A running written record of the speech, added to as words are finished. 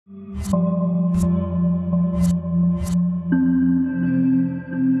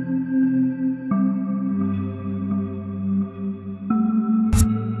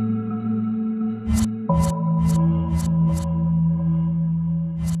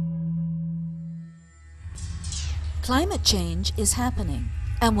Climate change is happening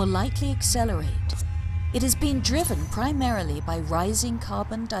and will likely accelerate. It is being driven primarily by rising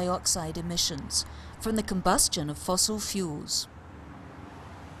carbon dioxide emissions from the combustion of fossil fuels.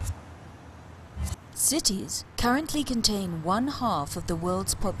 Cities currently contain 1/2 of the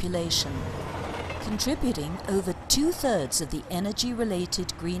world's population, contributing over 2/3 of the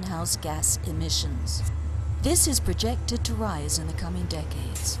energy-related greenhouse gas emissions. This is projected to rise in the coming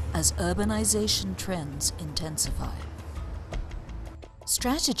decades as urbanization trends intensify.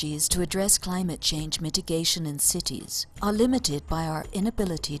 Strategies to address climate change mitigation in cities are limited by our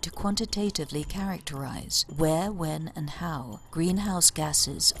inability to quantitatively characterize where, when, and how greenhouse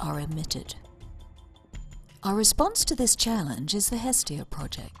gases are emitted. Our response to this challenge is the Hestia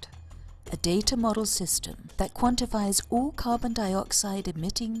project, a data model system that quantifies all carbon dioxide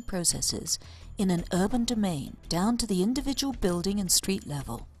emitting processes in an urban domain down to the individual building and street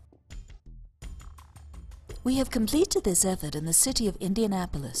level. We have completed this effort in the city of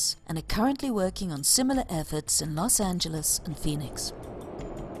Indianapolis and are currently working on similar efforts in Los Angeles and Phoenix.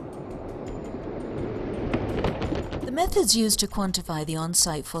 The methods used to quantify the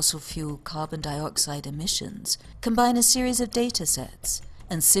on-site fossil fuel carbon dioxide emissions combine a series of data sets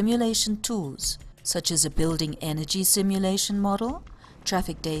and simulation tools such as a building energy simulation model,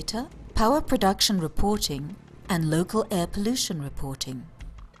 traffic data, power production reporting, and local air pollution reporting.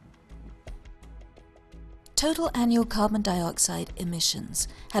 Total annual carbon dioxide emissions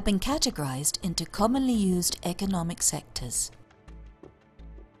have been categorized into commonly used economic sectors.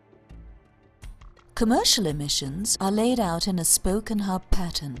 Commercial emissions are laid out in a spoke and hub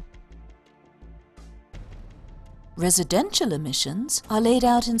pattern. Residential emissions are laid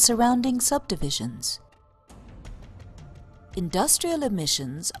out in surrounding subdivisions. Industrial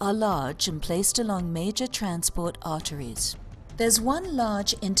emissions are large and placed along major transport arteries. There's one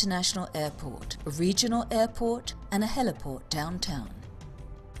large international airport, a regional airport, and a heliport downtown.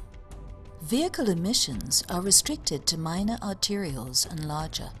 Vehicle emissions are restricted to minor arterials and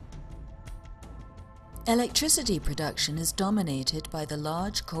larger. Electricity production is dominated by the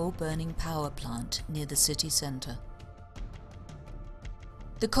large coal-burning power plant near the city center.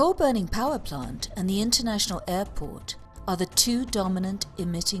 The coal-burning power plant and the international airport are the two dominant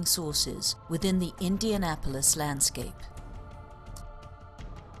emitting sources within the Indianapolis landscape.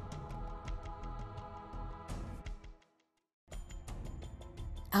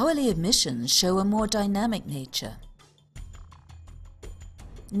 Hourly emissions show a more dynamic nature.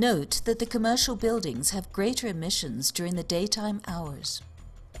 Note that the commercial buildings have greater emissions during the daytime hours.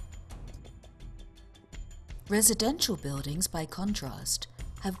 Residential buildings, by contrast,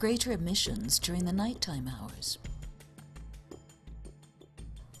 have greater emissions during the nighttime hours.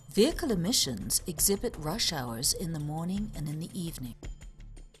 Vehicle emissions exhibit rush hours in the morning and in the evening.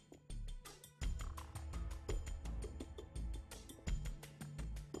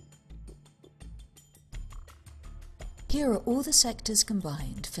 Here are all the sectors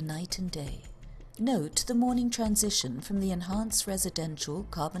combined for night and day. Note the morning transition from the enhanced residential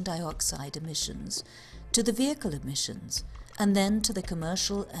carbon dioxide emissions to the vehicle emissions, and then to the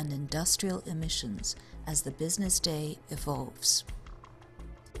commercial and industrial emissions as the business day evolves.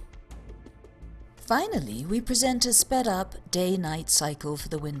 Finally, we present a sped-up day-night cycle for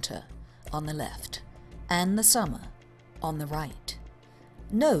the winter on the left and the summer on the right.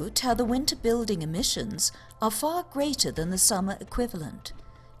 Note how the winter building emissions are far greater than the summer equivalent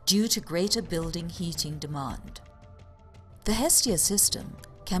due to greater building heating demand. The Hestia system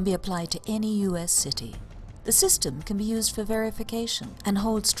can be applied to any US city. The system can be used for verification and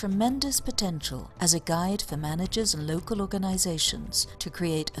holds tremendous potential as a guide for managers and local organizations to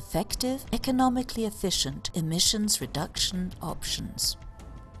create effective, economically efficient emissions reduction options.